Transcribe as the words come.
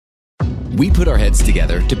We put our heads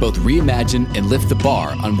together to both reimagine and lift the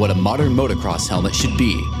bar on what a modern motocross helmet should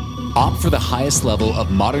be. Opt for the highest level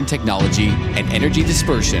of modern technology and energy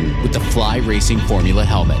dispersion with the Fly Racing Formula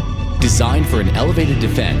helmet. Designed for an elevated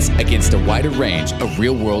defense against a wider range of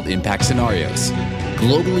real-world impact scenarios.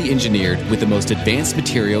 Globally engineered with the most advanced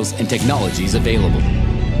materials and technologies available.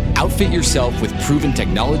 Outfit yourself with proven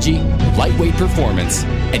technology, lightweight performance,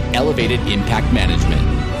 and elevated impact management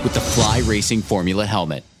with the Fly Racing Formula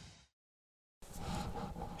helmet.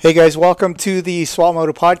 Hey guys, welcome to the Swap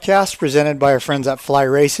Moto podcast presented by our friends at Fly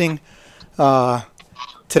Racing.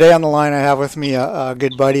 Today on the line I have with me a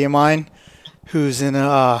good buddy of mine who's in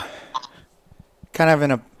a kind of in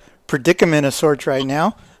a predicament of sorts right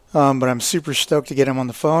now, but I'm super stoked to get him on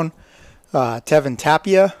the phone. Tevin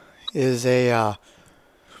Tapia is a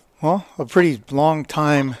pretty long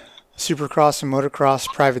time supercross and motocross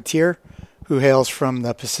privateer who hails from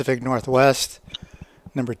the Pacific Northwest,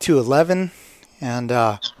 number 211, and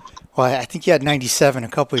I think he had 97 a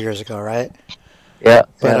couple years ago, right? Yeah,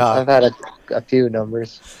 but I've had a few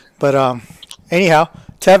numbers. But anyhow,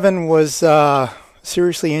 Tevin was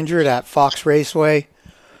seriously injured at Fox Raceway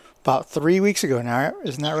about 3 weeks ago now,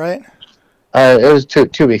 isn't that right? It was two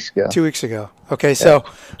weeks ago. 2 weeks ago. Okay, yeah. So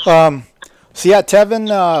Tevin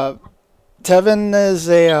is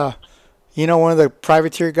one of the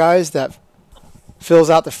privateer guys that fills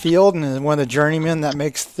out the field and is one of the journeymen that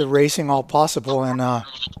makes the racing all possible. And I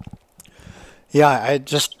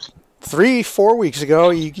just 3-4 weeks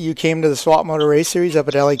ago, you came to the Swap Moto Race Series up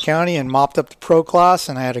at LA County and mopped up the pro class,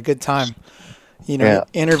 and I had a good time,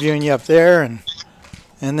 interviewing you up there. And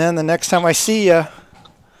then the next time I see you,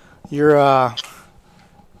 you're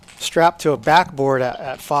strapped to a backboard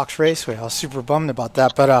at Fox Raceway. I was super bummed about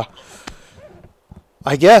that, but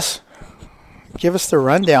I guess give us the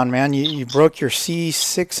rundown, man. You broke your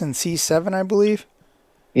C6 and C7, I believe.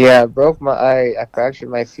 Yeah, I fractured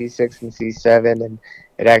my C6 and C7, and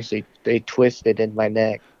they twisted in my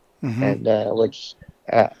neck, and which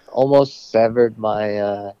almost severed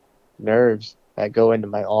my nerves that go into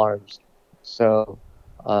my arms. So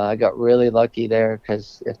I got really lucky there,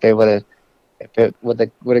 because if it would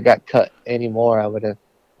have got cut anymore, I would have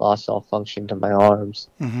lost all function to my arms.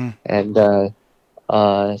 And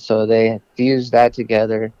so they fused that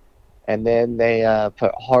together, and then they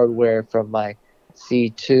put hardware from my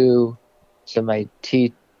C2 to my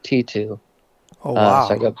T2. Oh, wow.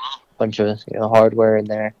 So I got a bunch of hardware in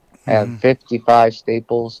there. I have 55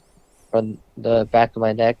 staples from the back of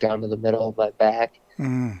my neck down to the middle of my back.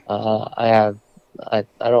 I have I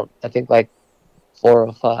think like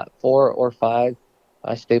 4 or 5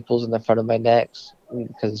 staples in the front of my necks,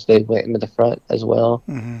 because they went into the front as well.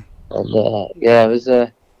 And it was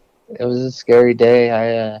a scary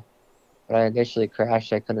day. When I initially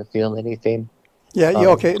crashed, I couldn't feel anything. Yeah.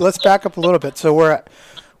 Okay. Let's back up a little bit. So we're at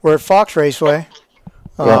Fox Raceway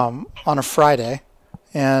on a Friday,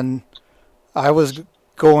 and Dharma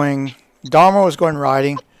was going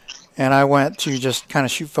riding, and I went to just kind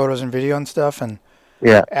of shoot photos and video and stuff. And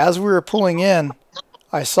as we were pulling in,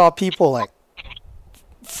 I saw people like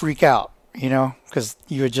freak out, because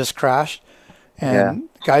you had just crashed, and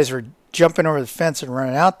guys were jumping over the fence and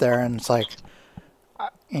running out there, and it's like,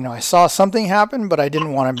 I saw something happen, but I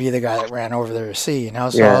didn't want to be the guy that ran over there to see,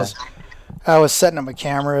 So I was setting up my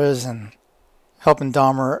cameras and helping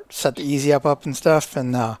Dahmer set the easy up and stuff,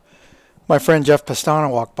 and my friend Jeff Pastana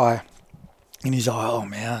walked by, and he's all, "Oh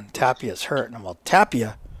man, Tapia's hurt," and I'm all,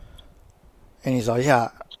 "Tapia?" And he's all, "Yeah,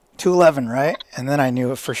 211, right?" And then I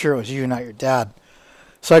knew for sure it was you, not your dad.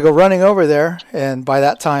 So I go running over there, and by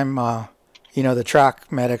that time, the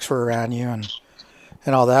track medics were around you and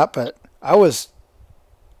all that. But I was,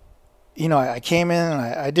 I came in, and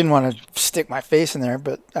I didn't want to stick my face in there,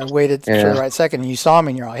 but I waited for the right second, and you saw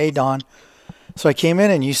me, and you're all, "Hey, Don." So I came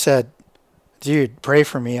in, and you said, "Dude, pray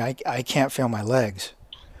for me. I can't feel my legs."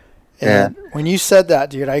 And when you said that,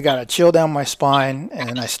 dude, I got a chill down my spine,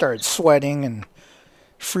 and I started sweating and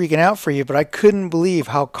freaking out for you, but I couldn't believe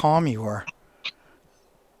how calm you were.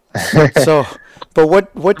 But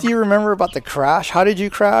what do you remember about the crash? How did you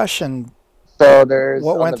crash? And so there's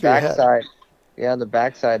what went through your head? On the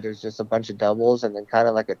backside, there's just a bunch of doubles and then kind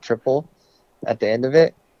of like a triple at the end of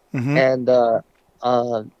it. And I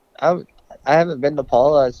haven't been to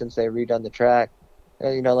Paula since they redone the track.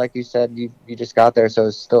 Like you said, you just got there, so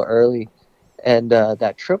it's still early. And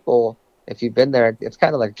that triple, if you've been there, it's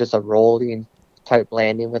kind of like just a rolling type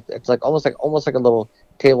landing it's like almost like a little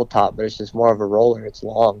tabletop, but it's just more of a roller. It's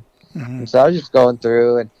long. And so I was just going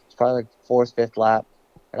through, and it's probably like 4th, 5th lap,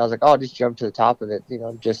 and I was like, "Oh, I'll just jump to the top of it,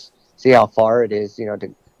 just see how far it is,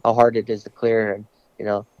 how hard it is to clear." And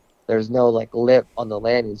there's no like lip on the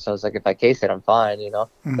landing, so it's like if I case it, I'm fine, you know.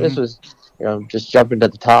 Mm-hmm. But this was, you know, just jumping to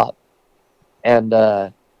the top, and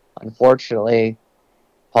unfortunately,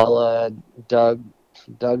 Paula dug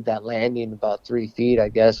that landing about 3 feet, I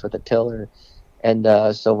guess, with a tiller, and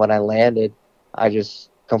so when I landed, I just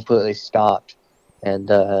completely stopped, and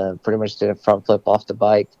pretty much did a front flip off the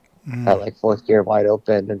bike, at like fourth gear wide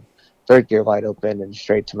open and third gear wide open and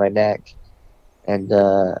straight to my neck, and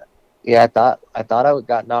yeah, I thought I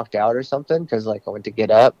got knocked out or something because like I went to get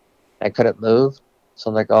up, I couldn't move, so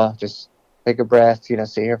I'm like, oh, just take a breath, you know,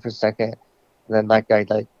 sit here for a second, and then like I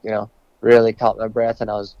like, you know, really caught my breath, and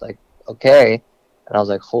I was like, okay, and I was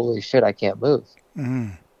like, holy shit, I can't move.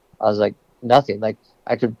 I was like, nothing, like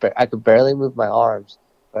I could barely move my arms,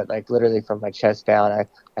 but like literally from my chest down,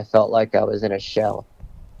 I felt like I was in a shell,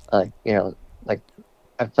 like, you know, like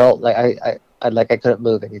I felt like I couldn't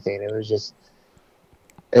move anything. It was just,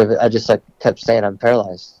 I just like kept saying, I'm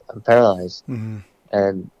paralyzed, and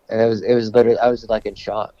it was literally, I was like in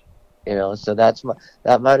shock, you know. So that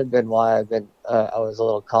might have been why I was a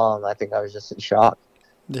little calm. I think I was just in shock.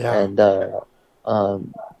 Yeah. And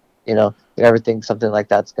you know, you never think something like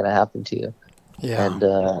that's gonna happen to you. Yeah.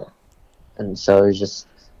 And so it was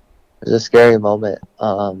a scary moment.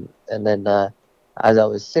 And then as I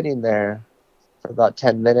was sitting there for about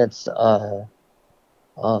 10 minutes,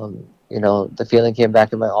 you know, the feeling came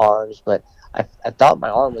back in my arms, but I thought my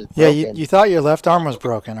arm was broken. Yeah, you thought your left arm was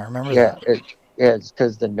broken. I remember that. It's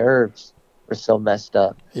because the nerves were so messed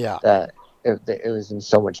up. Yeah. That it was in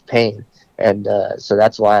so much pain, and so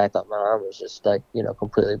that's why I thought my arm was just like, you know,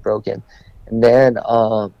 completely broken. And then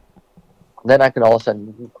I could all of a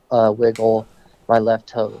sudden wiggle my left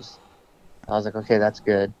toes. I was like, okay, that's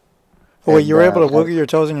good. Oh, wait, you were able to wiggle your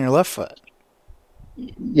toes in your left foot?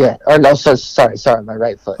 Yeah. Or no, sorry, my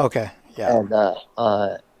right foot. Okay. Yeah.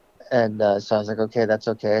 And so I was like, okay, that's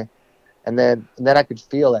okay. And then I could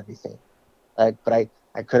feel everything, like, but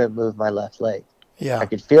I couldn't move my left leg. Yeah. I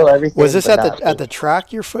could feel everything. Was this at the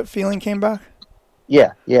track your foot feeling came back?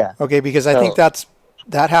 Yeah. Yeah. Okay, because I think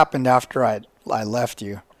that happened after I left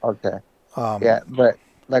you. Okay. Yeah, but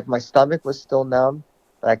like my stomach was still numb,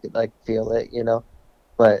 but I could like feel it, you know.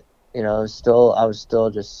 But you know, I was still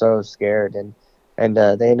just so scared, and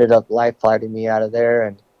they ended up life flighting me out of there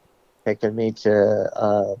and taking me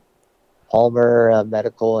to Palmer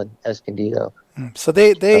Medical in Escondido. So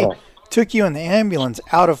they took you in the ambulance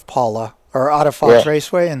out of Paula or out of Fox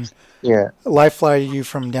Raceway and life flighted you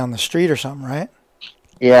from down the street or something, right?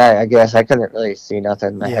 Yeah, I guess I couldn't really see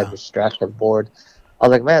nothing. My head was strapped and bored. I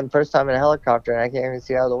was like, man, first time in a helicopter and I can't even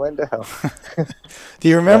see out of the window. Do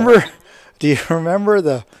you remember? Do you remember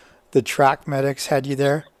the track medics had you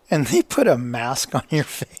there and they put a mask on your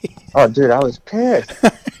face? Oh, dude, I was pissed.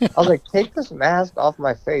 I was like, take this mask off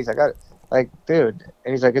my face. I got it. Like, dude.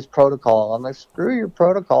 And he's like, it's protocol. I'm like, screw your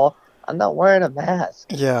protocol. I'm not wearing a mask.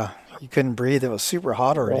 Yeah, you couldn't breathe. It was super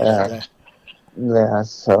hot already that day. Yeah,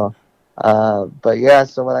 so, but yeah,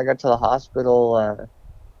 so when I got to the hospital,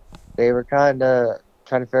 they were kind of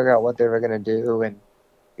trying to figure out what they were going to do and,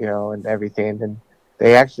 you know, and everything. And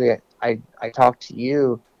they actually, I talked to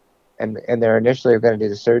you and they're initially going to do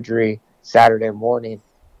the surgery Saturday morning.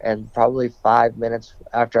 And probably 5 minutes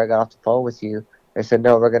after I got off the phone with you, they said,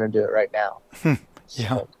 no, we're going to do it right now.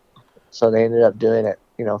 Yeah. So they ended up doing it,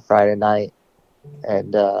 you know, Friday night.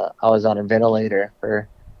 And I was on a ventilator for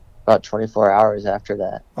about 24 hours after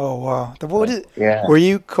that. Oh, wow. Were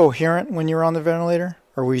you coherent when you were on the ventilator?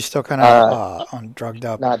 Or were you still kind of drugged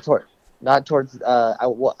up? Not towards, I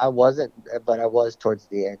wasn't, but I was towards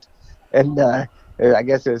the end. And I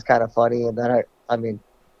guess it was kind of funny. And then I mean,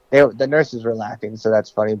 the nurses were laughing, so that's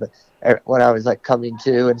funny. But when I was like coming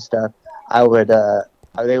to and stuff,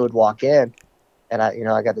 they would walk in, and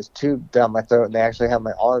I got this tube down my throat, and they actually have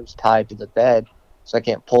my arms tied to the bed, so I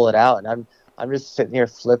can't pull it out. And I'm just sitting here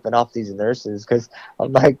flipping off these nurses because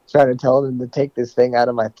I'm like trying to tell them to take this thing out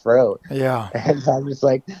of my throat. Yeah. And I'm just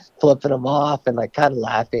like flipping them off and like kind of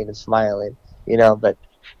laughing and smiling, you know. But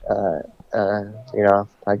you know,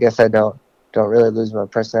 I guess I don't really lose my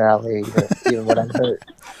personality even when I'm hurt.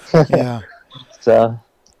 Yeah. So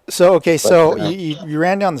okay, so you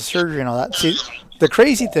ran down the surgery and all that. See, the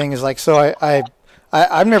crazy thing is like, so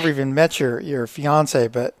I've never even met your fiance,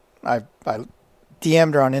 but I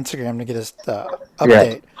DM'd her on Instagram to get us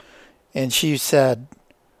update, and she said,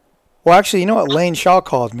 well, actually, you know what? Lane Shaw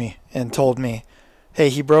called me and told me, hey,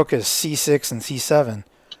 he broke his C6 and C7.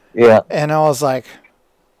 Yeah. And I was like,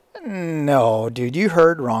 no, dude, you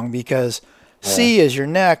heard wrong because C is your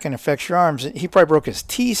neck and affects your arms. He probably broke his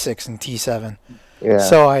T6 and T7. Yeah.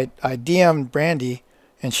 So I DM'd Brandy,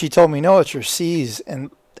 and she told me, no, it's your C's.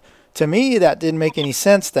 And to me, that didn't make any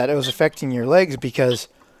sense that it was affecting your legs because,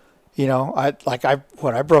 you know,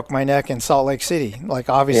 I broke my neck in Salt Lake City. Like,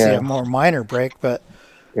 obviously a more minor break, but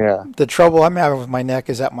the trouble I'm having with my neck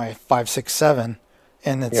is at my 5, 6, 7,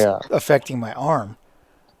 and it's affecting my arm.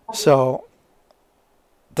 So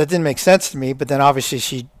that didn't make sense to me. But then obviously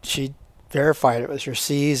she verified it was your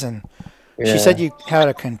C's, and she said you had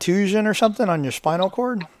a contusion or something on your spinal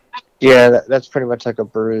cord. Yeah, that's pretty much like a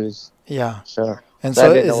bruise. Yeah. So and so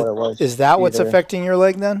I didn't know what it was is that what's affecting your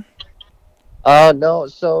leg then? No.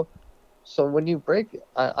 So when you break,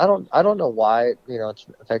 I don't know why, you know, it's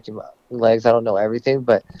affecting my legs. I don't know everything,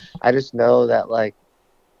 but I just know that like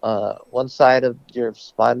one side of your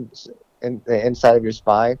spine, the inside of your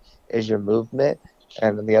spine is your movement,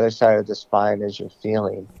 and then the other side of the spine is your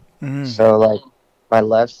feeling. Mm. So like my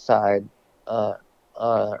left side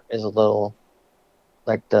is a little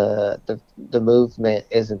like the movement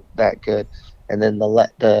isn't that good, and then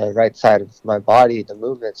the right side of my body, the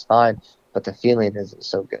movement's fine, but the feeling isn't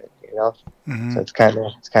so good, you know. Mm-hmm. So it's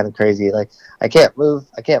kind of crazy. Like I can't move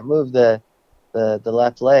the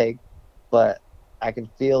left leg, but I can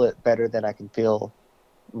feel it better than I can feel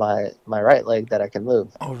my right leg that I can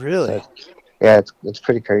move. Oh, really? So it's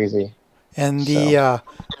pretty crazy. And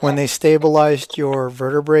when they stabilized your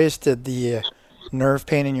vertebrae, did the nerve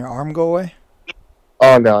pain in your arm go away?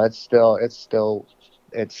 Oh no, it's still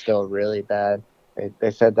really bad.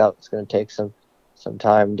 They said that was going to take some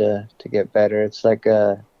time to get better. It's like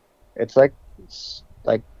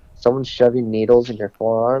someone shoving needles in your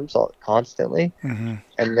forearms constantly, mm-hmm.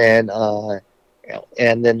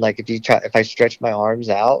 and then like if I stretch my arms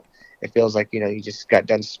out, it feels like, you know, you just got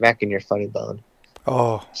done smacking your funny bone.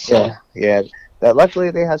 Oh. So yeah, luckily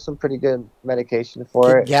they have some pretty good medication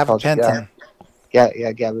for it. Gabapentin.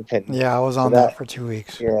 Gabapentin. Yeah, I was on that for 2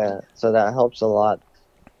 weeks. Yeah, so that helps a lot,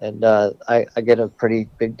 and I get a pretty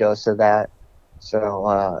big dose of that. So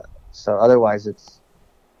otherwise it's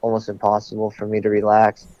almost impossible for me to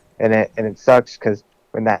relax, and it sucks because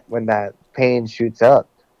when that pain shoots up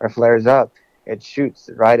or flares up, it shoots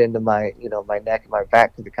right into my neck and my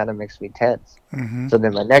back, because it kind of makes me tense. Mm-hmm. So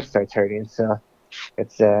then my neck starts hurting. So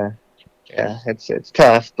it's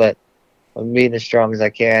tough, but I'm being as strong as I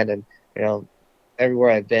can, and you know,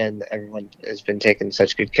 everywhere I've been, everyone has been taking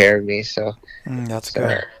such good care of me. So that's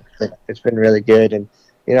good. It's been really good, and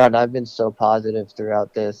you know, and I've been so positive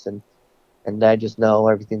throughout this, and I just know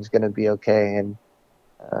everything's gonna be okay. And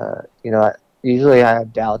you know, usually I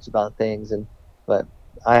have doubts about things, but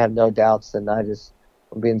I have no doubts, and I'm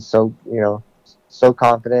being so, you know, so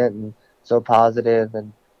confident and so positive,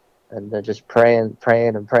 and just praying,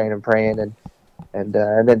 and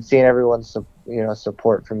then seeing everyone's, you know,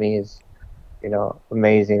 support for me is, you know,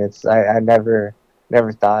 amazing. I never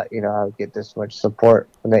thought, you know, I would get this much support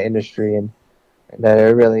from the industry, and that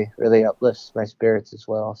it really, really uplifts my spirits as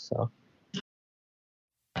well. So.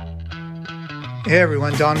 Hey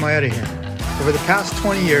everyone, Don Maeda here. Over the past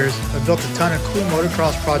 20 years, I've built a ton of cool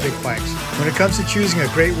motocross project bikes. When it comes to choosing a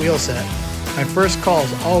great wheel set, my first call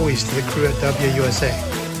is always to the crew at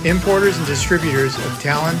WUSA. Importers and distributors of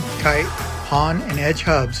Talon, Kite, Hahn, and Edge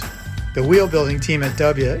hubs, the wheel building team at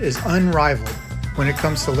W is unrivaled when it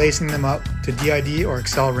comes to lacing them up to DID or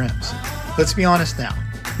Excel rims. Let's be honest now.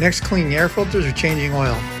 Next, cleaning air filters or changing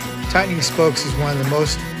oil. Tightening spokes is one of the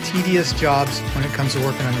most tedious jobs when it comes to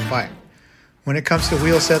working on your bike. When it comes to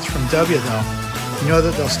wheel sets from W though, you know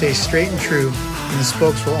that they'll stay straight and true, and the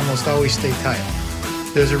spokes will almost always stay tight.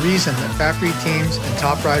 There's a reason that factory teams and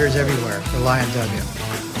top riders everywhere rely on W.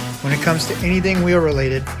 When it comes to anything wheel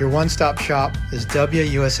related, your one-stop shop is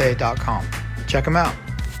WUSA.com. Check them out.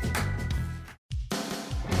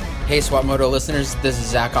 Hey Swap Moto listeners, this is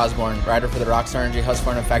Zach Osborne, rider for the Rockstar Energy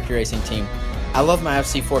Husqvarna Factory Racing Team. I love my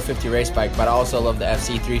FC450 race bike, but I also love the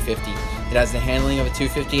FC350. It has the handling of a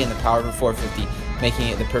 250 and the power of a 450, making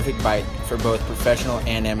it the perfect bike for both professional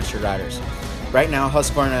and amateur riders. Right now,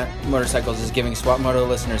 Husqvarna Motorcycles is giving Swap Moto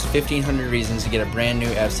listeners 1,500 reasons to get a brand new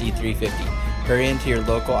FC350. Hurry into your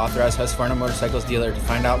local authorized Husqvarna Motorcycles dealer to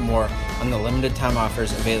find out more on the limited time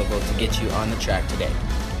offers available to get you on the track today.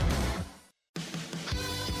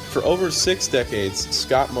 For over 6 decades,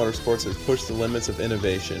 Scott Motorsports has pushed the limits of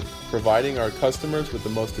innovation, providing our customers with the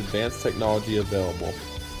most advanced technology available.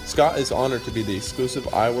 Scott is honored to be the exclusive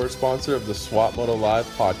eyewear sponsor of the Swap Moto Live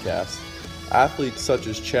podcast. Athletes such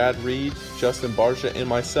as Chad Reed, Justin Barcia, and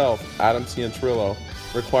myself, Adam Ciantrillo,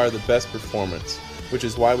 require the best performance, which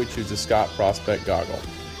is why we choose the Scott Prospect Goggle.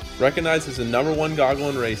 Recognized as the #1 goggle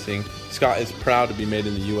in racing, Scott is proud to be made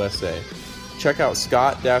in the USA. Check out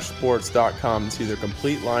scott-sports.com to see their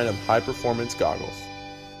complete line of high-performance goggles.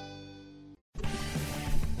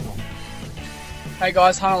 Hey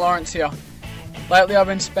guys, Hunter Lawrence here. Lately I've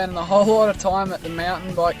been spending a whole lot of time at the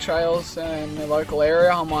mountain bike trails in the local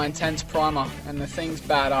area on my Intense Primer, and the thing's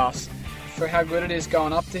badass. For how good it is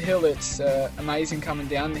going up the hill, it's amazing coming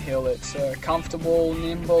down the hill. It's comfortable,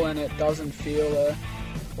 nimble, and it doesn't feel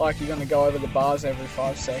like you're going to go over the bars every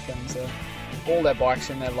 5 seconds. All their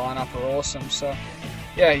bikes in their lineup are awesome. So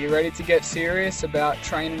yeah, you're ready to get serious about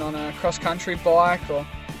training on a cross-country bike or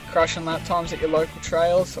crushing lap times at your local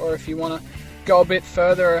trails, or if you want to go a bit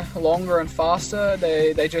further, longer and faster,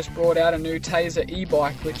 they just brought out a new Taser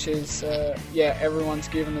e-bike, which is everyone's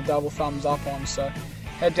giving the double thumbs up on. So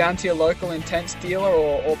head down to your local Intense dealer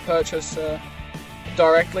or purchase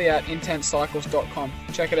directly at intensecycles.com.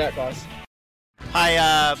 Check it out, guys.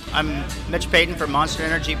 Hi, I'm Mitch Payton from Monster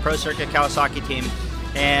Energy Pro Circuit Kawasaki team,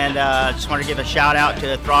 and just want to give a shout out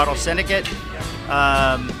to Throttle Syndicate.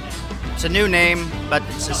 It's a new name, but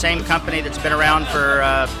it's the same company that's been around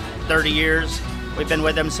for 30 years. We've been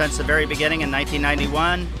with them since the very beginning in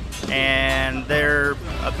 1991, and they're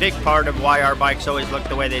a big part of why our bikes always look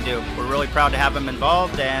the way they do. We're really proud to have them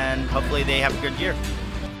involved, and hopefully they have a good year.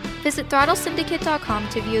 Visit throttlesyndicate.com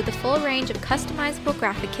to view the full range of customizable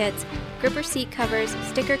graphic kits, gripper seat covers,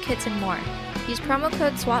 sticker kits, and more. Use promo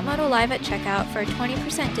code SWATMotoLive at checkout for a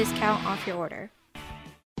 20% discount off your order.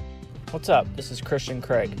 What's up? This is Christian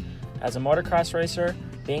Craig. As a motocross racer,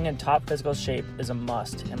 being in top physical shape is a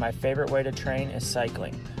must, and my favorite way to train is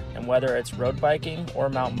cycling. And whether it's road biking or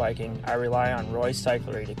mountain biking, I rely on Roy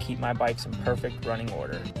Cyclery to keep my bikes in perfect running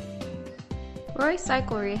order. Roy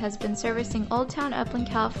Cyclery has been servicing Old Town Upland,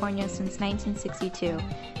 California since 1962.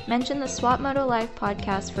 Mention the SWAT Moto Live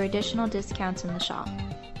podcast for additional discounts in the shop.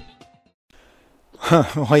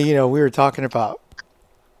 Well, we were talking about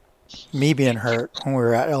me being hurt when we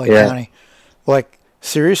were at LA County. Like,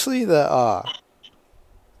 seriously, I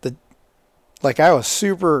was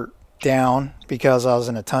super down because I was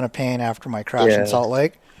in a ton of pain after my crash in Salt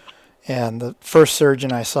Lake. And the first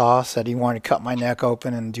surgeon I saw said he wanted to cut my neck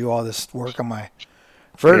open and do all this work on my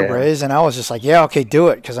vertebrae. And I was just like, yeah, okay, do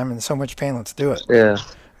it, because I'm in so much pain. Let's do it. Yeah.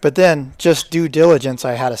 But then, just due diligence,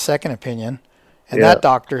 I had a second opinion. And that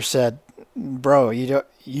doctor said, bro,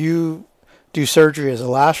 you do surgery as a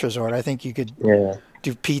last resort. I think you could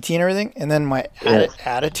do PT and everything. And then my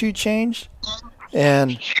attitude changed.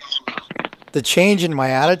 And the change in my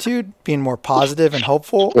attitude, being more positive and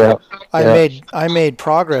hopeful, I made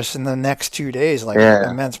progress in the next 2 days,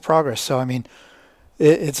 immense progress. So, I mean,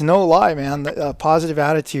 it's no lie, man. A positive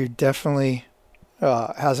attitude definitely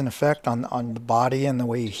has an effect on the body and the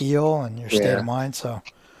way you heal and your state of mind. So,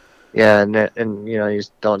 and you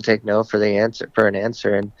just don't take no for an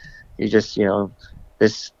answer, and you just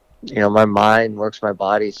my mind works my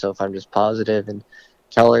body. So if I'm just positive and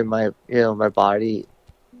telling my my body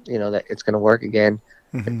that it's going to work again,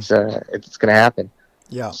 it's going to happen.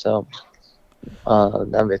 Yeah. So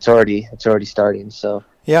it's already starting. So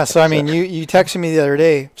yeah. So I mean, you texted me the other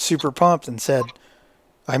day, super pumped, and said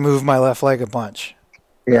I moved my left leg a bunch.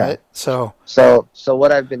 Yeah. Right? So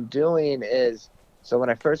what I've been doing is, when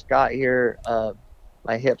I first got here,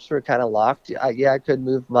 my hips were kind of locked. I could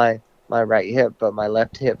move my right hip, but my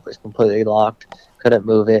left hip was completely locked. Couldn't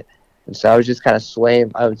move it, and so I was just kind of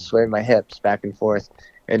swaying. I would sway my hips back and forth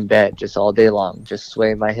in bed just all day long, just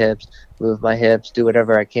sway my hips, move my hips, do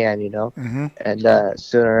whatever I can, and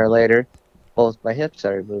sooner or later both my hips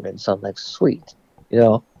started moving, so I'm like, sweet,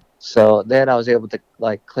 so then I was able to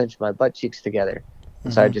clench my butt cheeks together,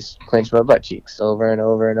 so I just clenched my butt cheeks over and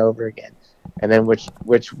over and over again, and then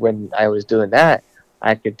which when I was doing that,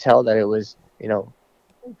 I could tell that it was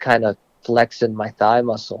kind of flexing my thigh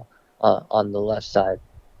muscle on the left side,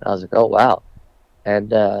 and I was like, oh wow.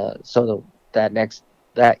 And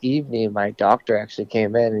that evening, my doctor actually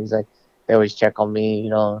came in, and he's like, they always check on me, you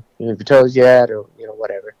move your toes yet, or,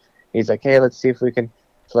 whatever. He's like, hey, let's see if we can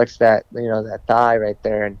flex that, that thigh right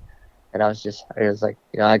there. And I was like,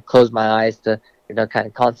 I closed my eyes to, kind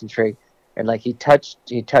of concentrate. And he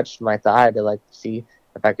touched my thigh to see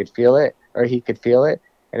if I could feel it, or he could feel it.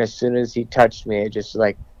 And as soon as he touched me, it just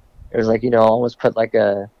it was almost put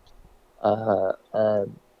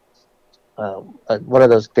what are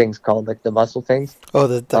those things called? The muscle things? Oh,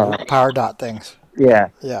 the power dot things. Yeah.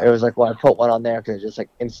 It was I put one on there because it just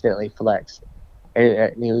instantly flexed.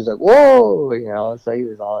 And he was like, whoa, so he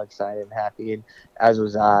was all excited and happy, and as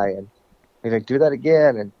was I. And he's like, do that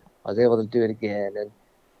again. And I was able to do it again.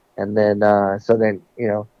 And then,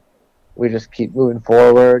 we just keep moving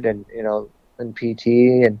forward, and, in PT,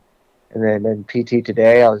 and then in PT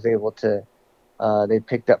today, I was able to, they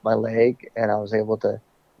picked up my leg, and I was able to,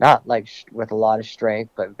 not with a lot of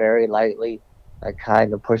strength, but very lightly,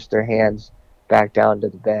 kind of push their hands back down to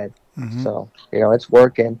the bed. So, it's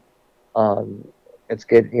working. It's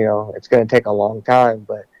good. It's going to take a long time,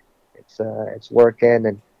 but it's working.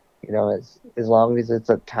 And, as long as it's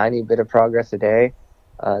a tiny bit of progress a day,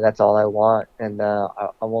 that's all I want. And I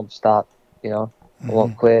won't stop, I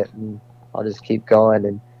won't quit, and I'll just keep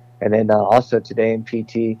going. And then also today in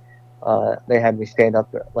PT, they had me stand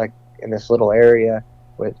up like in this little area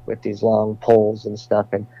with these long poles and stuff.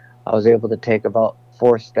 And I was able to take about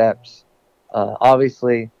 4 steps.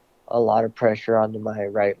 Obviously, a lot of pressure onto my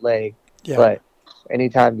right leg, but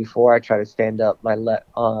anytime before I try to stand up, my left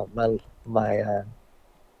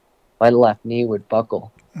knee would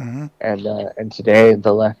buckle, and today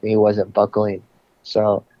the left knee wasn't buckling,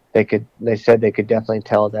 so they said they could definitely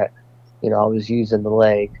tell that I was using the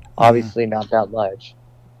leg, obviously not that much,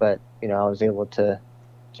 but I was able to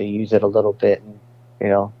use it a little bit, and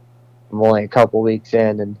I'm only a couple weeks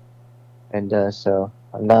in, and so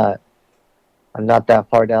I'm not that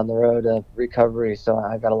far down the road of recovery, so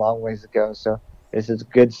I got a long ways to go. So this is a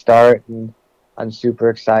good start, and I'm super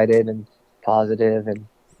excited and positive, and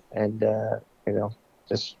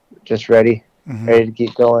just ready to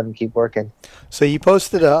keep going and keep working. So you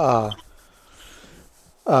posted a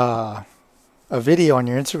video on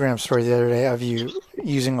your Instagram story the other day of you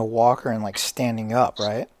using a walker and like standing up,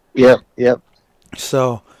 right? Yep.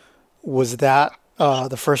 So was that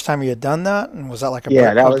the first time you had done that, and was that like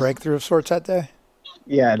a breakthrough of sorts that day?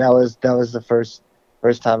 Yeah, that was the first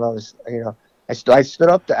time I was. I stood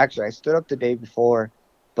up the day before,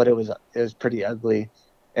 but it was pretty ugly,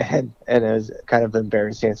 and it was kind of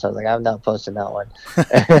embarrassing. So I was like, I'm not posting that one.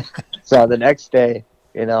 So the next day,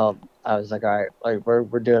 I was like, all right, like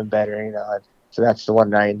we're doing better, So that's the one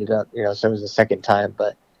that I ended up, So it was the second time,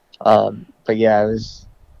 but yeah,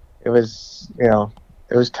 it was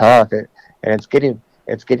tough. And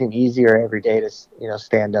it's getting easier every day to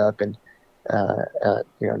stand up and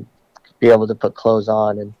be able to put clothes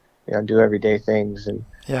on and do everyday things and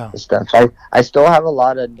stuff. I still have a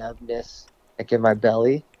lot of numbness like in my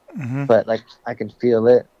belly, but like I can feel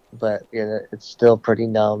it, but it's still pretty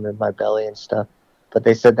numb in my belly and stuff. But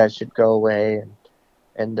they said that should go away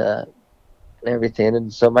and everything.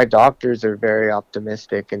 And so my doctors are very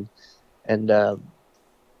optimistic, and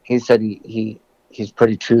he said he's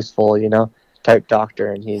pretty truthful, type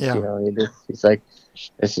doctor, and he's he's like,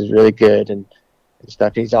 this is really good and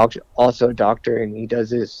stuff. He's also a doctor, and he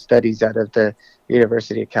does his studies out of the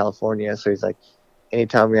University of California. So he's like,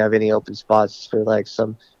 anytime we have any open spots for like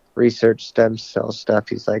some research stem cell stuff,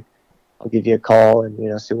 he's like, I'll give you a call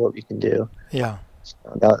and see what we can do. Yeah. So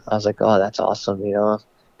I was like, oh, that's awesome,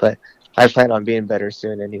 But I plan on being better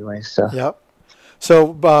soon anyway. So. Yep.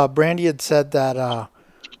 So Brandy had said that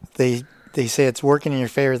they say it's working in your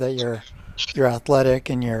favor, that you're athletic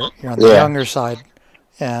and you're on the younger side,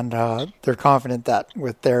 and they're confident that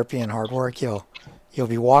with therapy and hard work you'll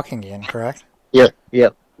be walking again, correct? Yep.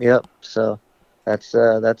 So that's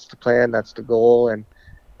the plan, that's the goal,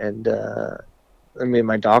 and I mean,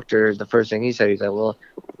 my doctor, the first thing he said, he's like, well,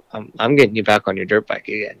 I'm getting you back on your dirt bike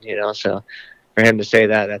again, So for him to say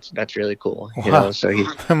that's really cool, Wow. So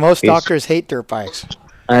most doctors hate dirt bikes.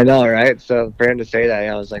 I know, right? So for him to say that,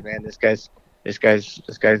 I was like, man, this guy's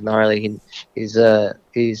gnarly. He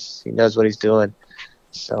knows what he's doing.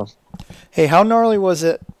 So, hey, how gnarly was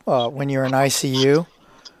it when you were in ICU?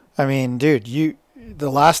 I mean, dude,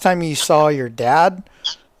 the last time you saw your dad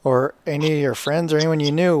or any of your friends or anyone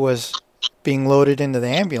you knew was being loaded into the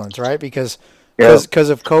ambulance, right? Because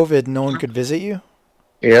of COVID, no one could visit you.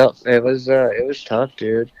 Yeah, it was tough,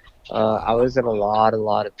 dude. I was in a lot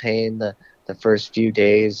of pain the first few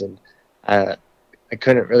days, and I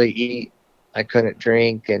couldn't really eat. I couldn't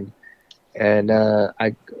drink, and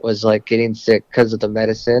I was like getting sick because of the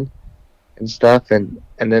medicine and stuff, and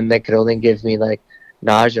then they could only give me like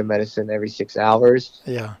nausea medicine every 6 hours.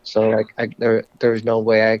 Yeah. So like there was no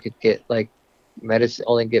way I could get like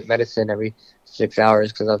medicine every 6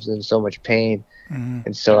 hours because I was in so much pain.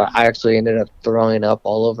 And so I actually ended up throwing up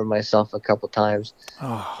all over myself a couple times.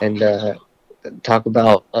 And talk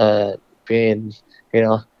about being, in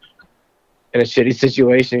a shitty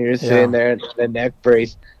situation. You're just sitting there, and the neck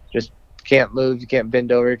brace, just can't move, you can't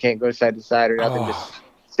bend over, can't go side to side or nothing, just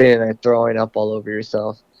sitting there throwing up all over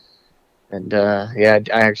yourself. And I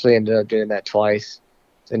actually ended up doing that twice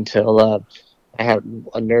until I had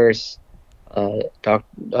a nurse,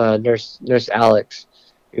 Nurse Alex.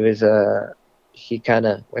 He kind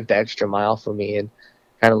of went the extra mile for me and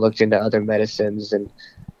kind of looked into other medicines, and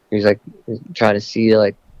he was like trying to see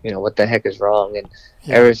like, what the heck is wrong. And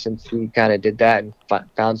ever since he kind of did that and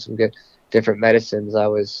found some good different medicines, I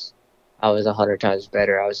was 100 times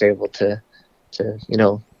better. I was able to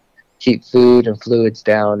keep food and fluids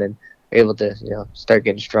down and able to, start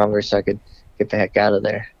getting stronger so I could get the heck out of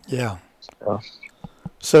there. Yeah.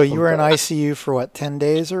 So you were in ICU for what, 10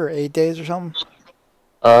 days or 8 days or something?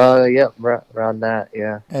 Yep, around that,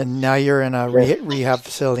 yeah. And now you're in a rehab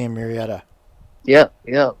facility in Murrieta. Yep.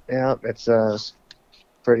 It's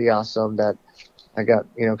pretty awesome that I got,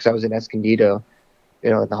 because I was in Escondido,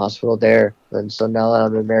 in the hospital there, and so now that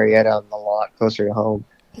I'm in Murrieta, I'm a lot closer to home.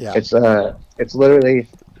 Yeah. It's literally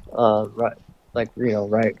right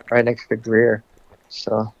next to Greer,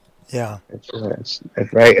 so yeah, it's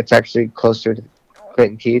right. It's actually closer to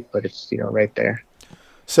Clinton Keith, but it's right there.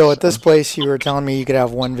 So at this place, you were telling me you could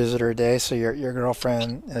have one visitor a day. So your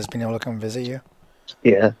girlfriend has been able to come visit you.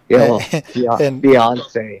 Yeah. Well, and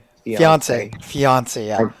fiance. Yeah.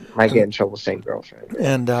 I might get in trouble saying girlfriend.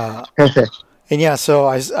 And yeah. So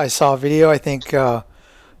I saw a video. I think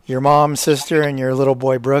your mom, sister, and your little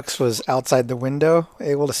boy Brooks was outside the window,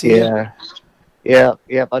 able to see you. Yeah.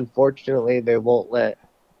 Unfortunately, they won't let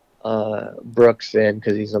Brooks in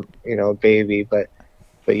because he's a baby. But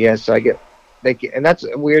yeah. So and that's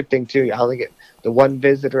a weird thing too. I only get the one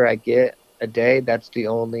visitor I get a day. That's the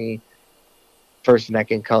only person that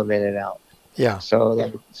can come in and out. Yeah. So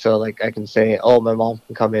I can say, oh, my mom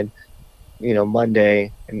can come in,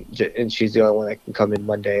 Monday, and she's the only one that can come in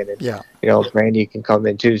Monday, and then, Brandy can come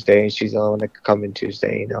in Tuesday, and she's the only one that can come in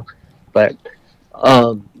Tuesday, But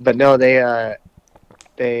no,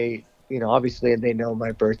 they obviously they know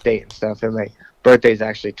my birth date and stuff, and my birthday's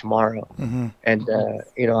actually tomorrow, and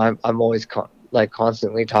I'm always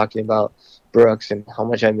constantly talking about Brooks and how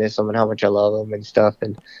much I miss him and how much I love him and stuff,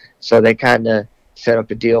 and so they kind of set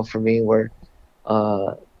up a deal for me where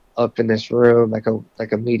up in this room, like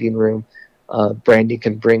a meeting room, Brandy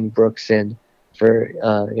can bring Brooks in for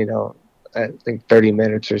I think 30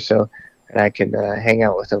 minutes or so, and I can hang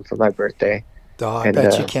out with him for my birthday. I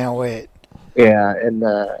bet you can't wait. Yeah, and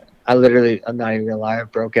I'm not even gonna lie, I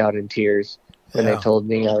broke out in tears when they told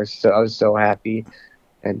me. I was so happy,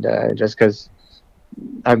 and just because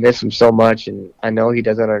I miss him so much, and I know he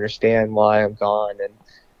doesn't understand why I'm gone,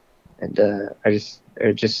 and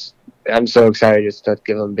I'm so excited just to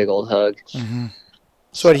give him a big old hug.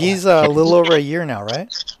 So he's a little over a year now,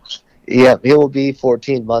 right? Yeah, he will be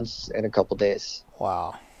 14 months in a couple days.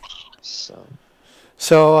 Wow. So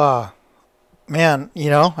man,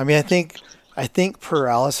 I think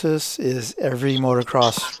paralysis is every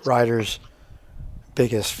motocross rider's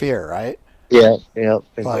biggest fear, right? Yeah, it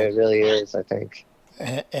really is, I think.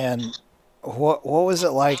 And what was it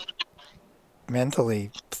like mentally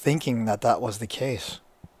thinking that was the case?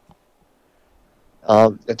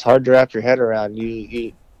 It's hard to wrap your head around.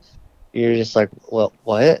 You're just like, well,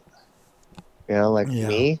 what?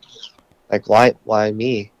 Me? Like, why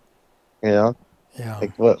me? Yeah.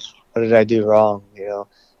 Like, what did I do wrong?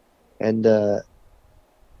 And I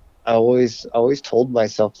always told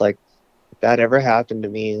myself, like, if that ever happened to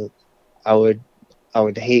me, I would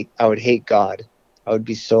hate God. I would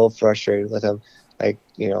be so frustrated with him,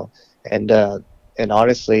 and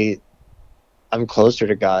honestly, I'm closer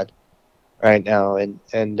to God right now, and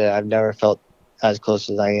I've never felt as close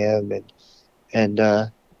as I am, and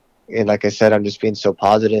like I said, I'm just being so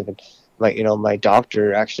positive, and my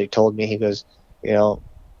doctor actually told me, he goes,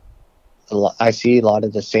 I see a lot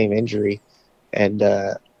of the same injury, and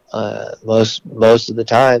most of the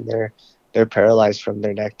time they're paralyzed from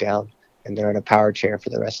their neck down, and they're in a power chair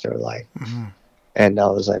for the rest of their life. And I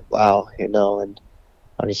was like, wow, and I'm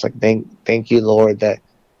just like, thank you, Lord, that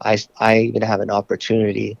I even have an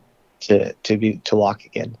opportunity to walk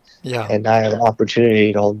again. Yeah. And I have an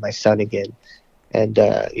opportunity to hold my son again. And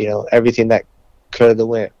everything that could have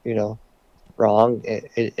went wrong,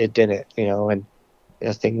 it didn't. And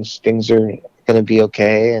things are gonna be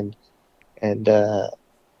okay, and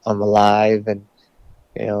I'm alive, and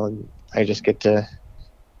and I just get to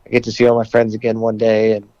see all my friends again one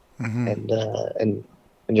day, and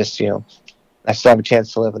just I still have a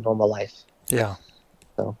chance to live a normal life. Yeah.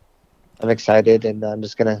 So I'm excited, and I'm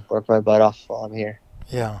just gonna work my butt off while I'm here.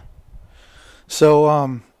 Yeah.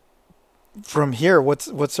 So from here, what's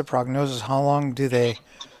the prognosis? How long do they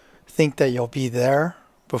think that you'll be there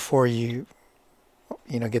before you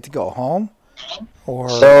get to go home? Or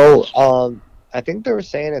so I think they were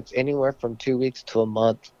saying it's anywhere from 2 weeks to a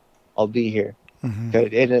month. I'll be here.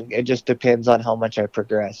 It just depends on how much I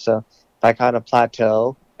progress. So if I kind of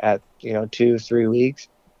plateau at 2-3 weeks,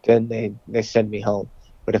 then they send me home.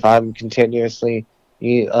 But if I'm continuously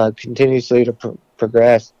to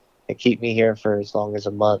progress, they keep me here for as long as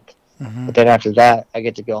a month. But then after that, I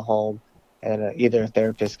get to go home, and either a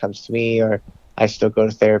therapist comes to me or I still go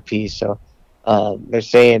to therapy. So they're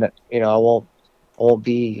saying I won't won't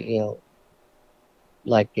be,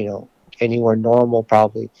 like, anywhere normal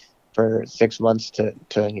probably for 6 months to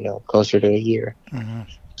closer to a year. Mm-hmm.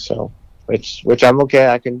 So, which I'm okay.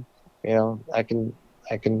 I can, I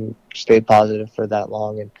can stay positive for that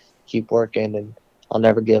long and keep working, and I'll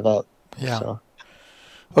never give up. Yeah. So.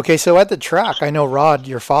 Okay, so at the track, I know Rod,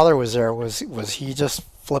 your father was there. Was he just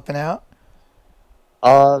flipping out?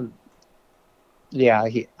 Yeah,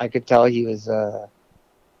 I could tell he was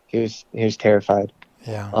terrified.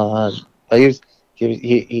 Yeah. But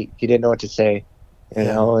he didn't know what to say,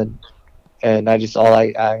 and I just all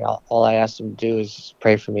I asked him to do is just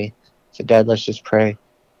pray for me. I said, Dad, let's just pray,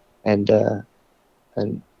 and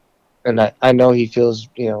I know he feels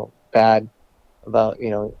bad about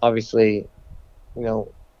obviously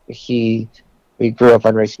we grew up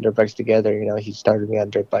on racing dirt bikes together. He started me on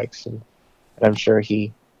dirt bikes, and I'm sure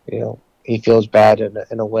he feels bad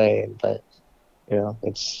in a way, but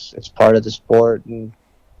it's part of the sport, and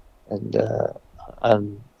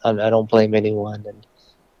I don't blame anyone,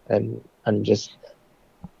 and I'm just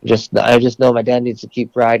I just know my dad needs to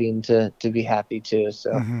keep riding to be happy too.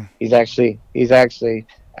 So Mm-hmm. he's actually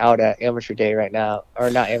out at amateur day right now, or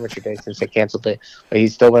not amateur day since they canceled it, but he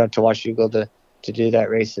still went up to Washougal to do that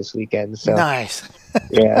race this weekend. So Nice.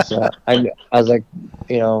 yeah, so I was like,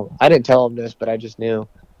 I didn't tell him this, but I just knew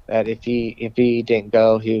that if he didn't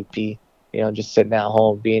go, he would be just sitting at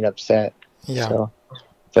home being upset. Yeah. So,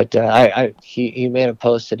 but he made a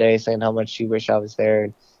post today saying how much he wish I was there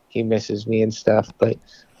and he misses me and stuff. But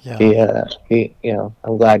Yeah. he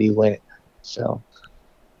I'm glad he went. So,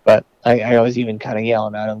 but I was even kind of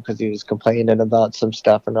yelling at him because he was complaining about some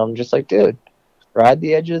stuff, and I'm just like, dude, ride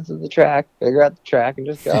the edges of the track, figure out the track, and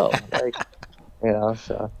just go. Like,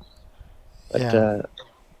 so. But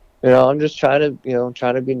I'm just trying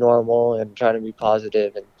to be normal and trying to be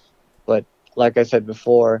positive, but like I said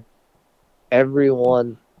before,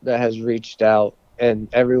 everyone that has reached out and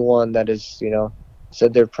everyone that has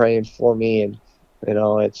said they're praying for me, and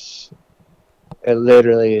it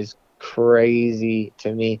literally is crazy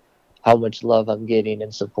to me how much love I'm getting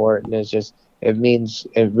and support, and it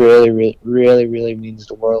really, really, really means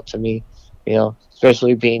the world to me,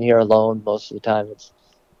 especially being here alone most of the time.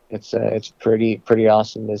 It's pretty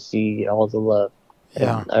awesome to see all the love.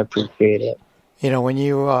 Yeah. I appreciate it.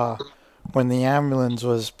 When the ambulance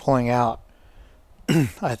was pulling out,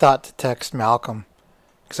 I thought to text Malcolm,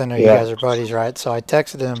 because I know you guys are buddies, right? So I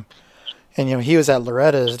texted him, and he was at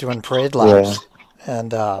Loretta's doing parade laps,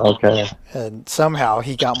 and and somehow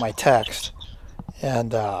he got my text,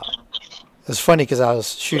 and it was funny because I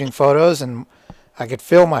was shooting photos and I could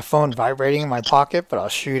feel my phone vibrating in my pocket, but I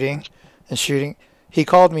was shooting and shooting. He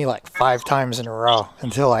called me like 5 times in a row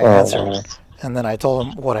until I answered, and then I told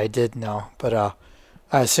him what I did know. But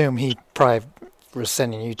I assume he probably was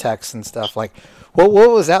sending you texts and stuff. Like, what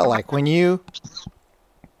was that like when you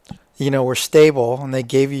were stable and they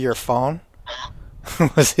gave you your phone?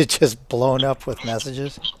 Was it just blown up with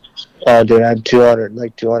messages? Oh, dude, I had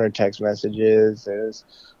 200 text messages. There was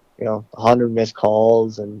 100 missed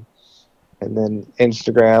calls, and then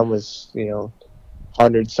Instagram was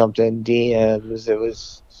 100 something DMs. It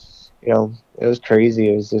was crazy.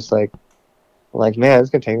 It was just like man, it's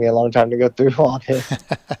gonna take me a long time to go through all this.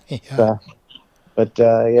 Yeah. But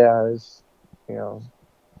it was,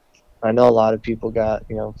 I know a lot of people got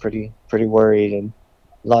pretty worried, and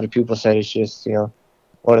a lot of people said it's just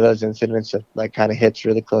one of those incidents that like kind of hits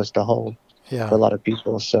really close to home for a lot of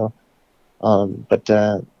people. So, but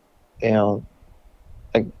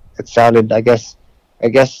it sounded, I guess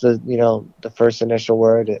the first initial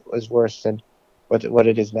word, it was worse than what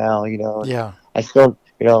it is now. Yeah. I still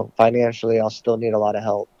financially I'll still need a lot of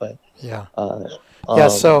help, but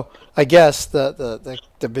so I guess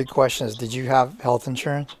the big question is, did you have health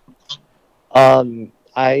insurance? So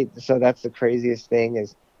that's the craziest thing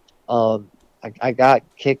is I got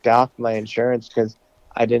kicked off my insurance because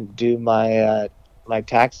I didn't do my my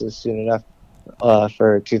taxes soon enough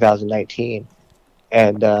for 2019,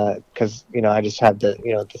 and because I just had the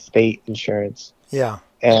the state insurance. Yeah.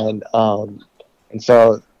 And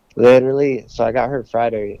so literally, so I got hurt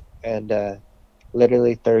Friday, and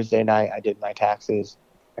literally Thursday night I did my taxes,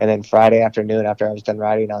 and then Friday afternoon after I was done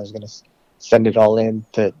riding, I was gonna send it all in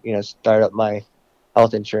to start up my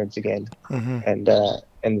health insurance again. Mm-hmm.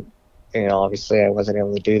 And obviously I wasn't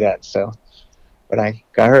able to do that. So when I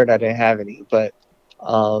got hurt, I didn't have any, but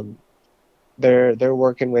they're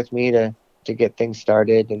working with me to get things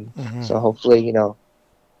started, and so hopefully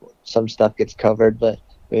some stuff gets covered, but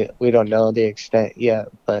we don't know the extent yet.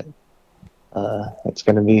 But it's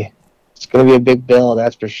gonna be a big bill,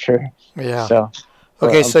 that's for sure. Yeah. So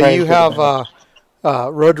okay, so you have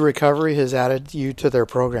Road to Recovery has added you to their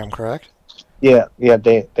program, correct? Yeah.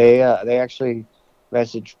 They actually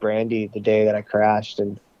messaged Brandy the day that I crashed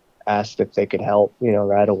and asked if they could help,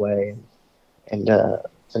 right away, and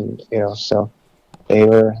so they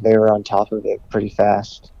were on top of it pretty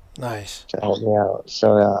fast. Nice. To help me out.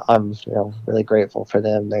 So I'm really grateful for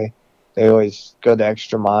them. They always go the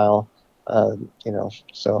extra mile.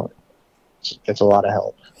 So it's a lot of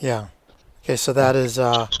help. Yeah. Okay, so that is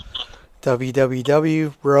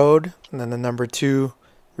www.road and then the number 2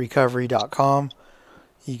 recovery.com.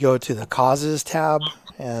 You go to the causes tab,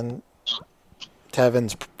 and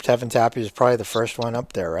Tevin's Happy is probably the first one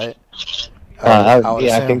up there, right? I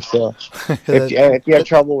think so. if you have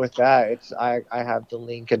trouble with that, I have the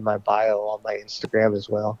link in my bio on my Instagram as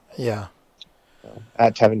well. Yeah.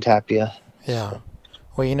 At Tevin Tapia. Yeah.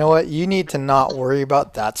 Well, you know what? You need to not worry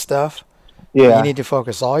about that stuff. Yeah. You need to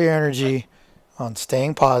focus all your energy on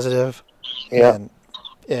staying positive and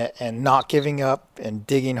not giving up and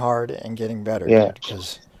digging hard and getting better. Yeah.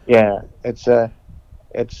 It's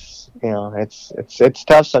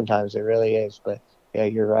tough sometimes. It really is, but yeah,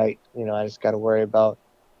 you're right. I just got to worry about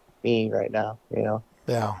me right now,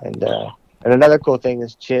 Yeah. And another cool thing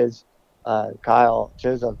is Kyle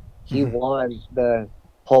Chisholm, he won the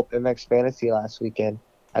Pulp MX Fantasy last weekend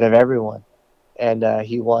out of everyone. And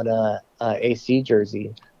he won a AC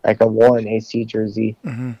jersey, like a worn AC jersey.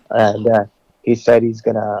 Mm-hmm. And he said he's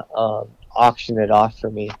going to auction it off for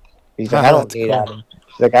me. He's like, I don't need Adam.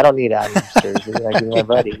 He's like, I don't need Adam's jersey. Like, he's my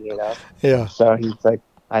buddy, Yeah. So he's like,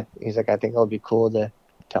 I think it'll be cool to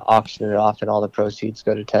auction it off and all the proceeds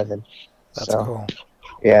go to Tevin. That's cool.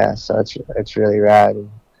 Yeah, so it's really rad.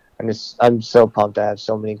 And I'm so pumped to have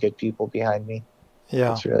so many good people behind me.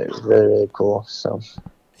 Yeah. It's really, really, really cool. So,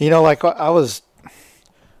 like I was,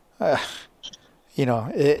 it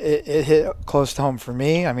hit close to home for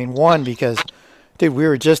me. I mean, one, because, dude, we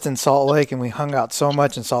were just in Salt Lake and we hung out so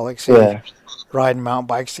much in Salt Lake City, riding mountain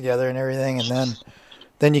bikes together and everything. And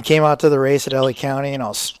then you came out to the race at LA County, and I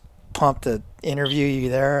was pumped to interview you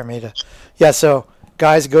there. So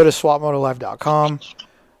guys, go to swapmotolive.com,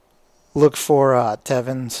 look for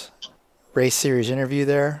Tevin's race series interview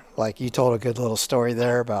there. Like, you told a good little story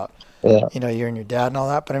there about, you and your dad and all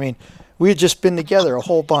that. But I mean, we had just been together a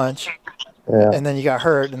whole bunch, and then you got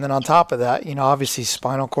hurt. And then on top of that, obviously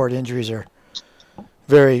spinal cord injuries are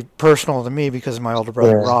very personal to me because my older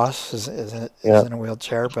brother Ross is in a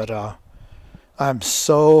wheelchair. But I'm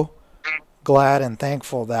so glad and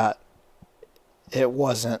thankful that it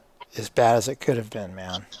wasn't as bad as it could have been,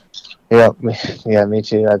 man. Yeah, me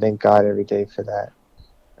too. I thank God every day for that.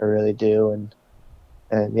 I really do.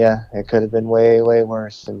 And yeah, it could have been way, way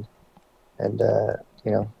worse. And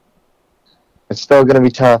it's still going to be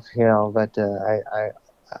tough, but I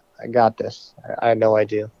got this. I know I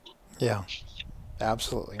do. Yeah,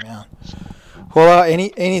 absolutely, man. Well,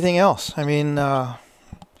 anything else? I mean,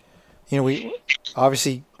 we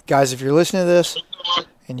obviously, guys, if you're listening to this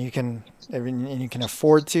and you can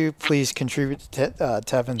afford to, please contribute to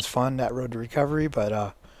Tevin's fund at Road to Recovery.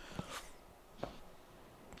 But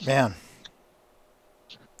man,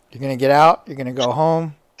 you're gonna get out. You're gonna go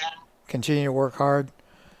home. Continue to work hard.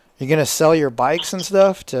 You're gonna sell your bikes and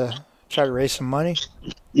stuff to try to raise some money.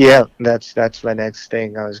 Yeah, that's my next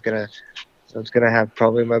thing. I was gonna have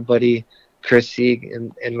probably my buddy Chris Sieg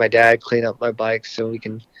and my dad clean up my bikes so we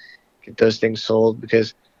can get those things sold,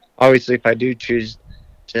 because obviously if I do choose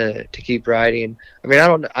to keep riding,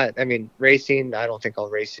 I mean racing, I don't think I'll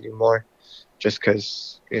race anymore, just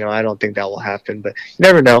because I don't think that will happen, but you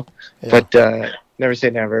never know. But never say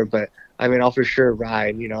never. But I mean, I'll for sure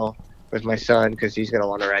ride with my son, because he's gonna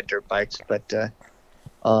want to ride dirt bikes. But so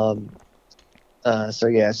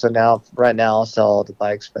right now I'll sell all the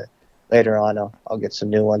bikes, but later on I'll get some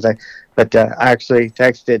new ones. I actually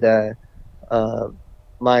texted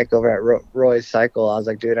Mike over at Roy's Cycle. I was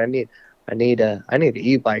like, dude, I need an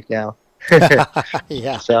e-bike now.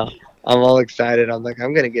 Yeah. So I'm all excited. I'm like,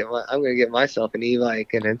 I'm gonna get myself an e-bike,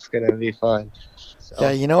 and it's gonna be fun. So.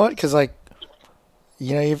 Yeah, you know what? Because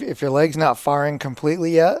if your leg's not firing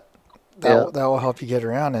completely yet, that will help you get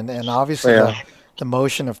around, and obviously the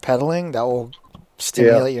motion of pedaling, that will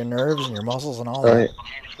stimulate your nerves and your muscles and all that.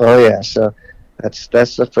 Oh yeah. So that's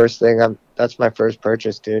the first thing. That's my first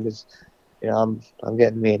purchase, dude. Is I'm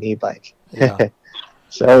getting me an e-bike. Yeah.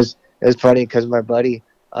 So it was funny because my buddy,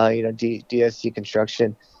 DSC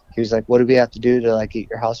Construction, he was like, "What do we have to do to get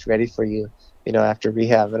your house ready for you, after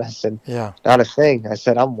rehab?" And I said, "Yeah, not a thing." I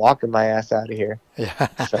said, "I'm walking my ass out of here." Yeah.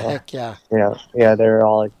 So, heck yeah. They were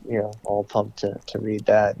all all pumped to read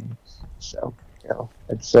that. And so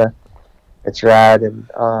it's rad, and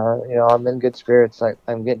I'm in good spirits.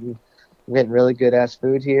 I'm getting I'm getting really good ass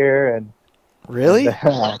food here, and Really?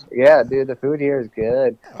 yeah, dude, the food here is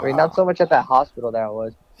good. I mean, not so much at that hospital that I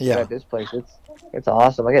was, Yeah. but at this place, it's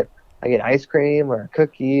awesome. I get ice cream or a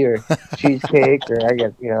cookie or cheesecake, or I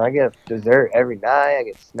get dessert every night. I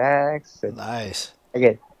get snacks. And Nice. I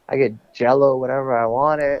get Jello whenever I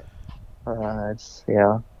want it. It's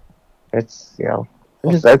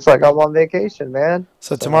like I'm on vacation, man.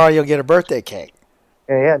 So tomorrow you'll get a birthday cake.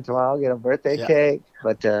 Yeah. Tomorrow I'll get a birthday cake,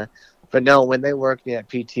 but no, when they work me at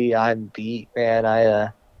PT, I'm beat, man.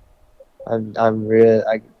 I'm really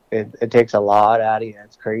it takes a lot out of you.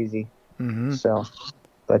 It's crazy. Mm-hmm. So,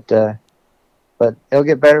 but it'll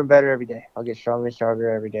get better and better every day. I'll get stronger and stronger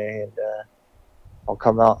every day, and I'll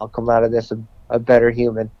come out of this a better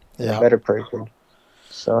human, a better person.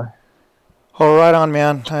 So. Oh, right on,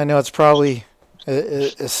 man. I know it's probably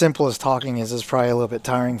as simple as talking is. It's probably a little bit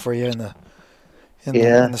tiring for you in the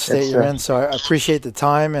state you're in. So I appreciate the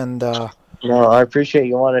time, and no, I appreciate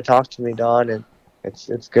you want to talk to me, Don, and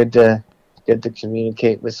it's good to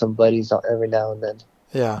communicate with some buddies every now and then.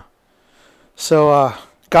 Yeah. So,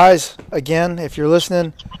 guys, again, if you're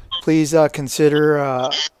listening, please consider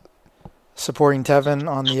supporting Tevin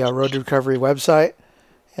on the Road to Recovery website,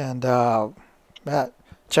 and Matt,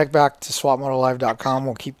 check back to swapmotolive.com.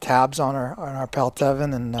 We'll keep tabs on our pal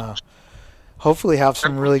Tevin, and hopefully have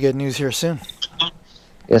some really good news here soon.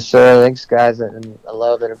 Yes, sir. Thanks, guys, and I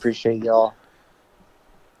love and appreciate y'all.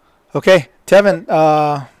 Okay,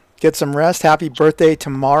 Tevin, get some rest. Happy birthday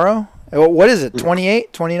tomorrow. What is it,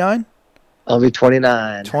 28, 29? I'll be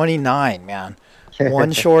 29. 29, man.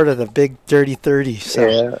 One short of the big dirty 30.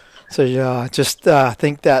 So just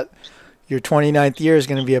think that your 29th year is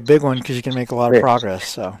going to be a big one because you can make a lot of progress.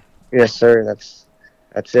 So. Yes, sir.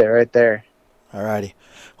 That's it right there. All righty.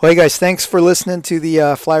 Well, hey, guys, thanks for listening to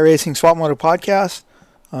the Fly Racing Swap Moto podcast.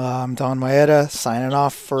 I'm Don Maeda signing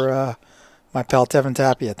off for my pal Tevin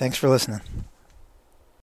Tapia. Thanks for listening.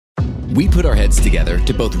 We put our heads together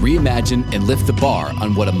to both reimagine and lift the bar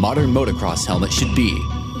on what a modern motocross helmet should be.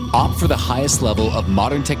 Opt for the highest level of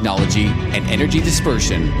modern technology and energy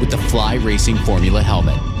dispersion with the Fly Racing Formula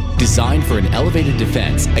helmet. Designed for an elevated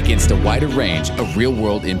defense against a wider range of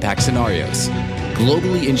real-world impact scenarios.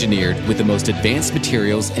 Globally engineered with the most advanced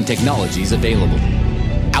materials and technologies available.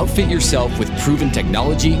 Outfit yourself with proven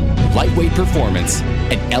technology, lightweight performance,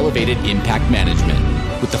 and elevated impact management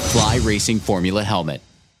with the Fly Racing Formula helmet.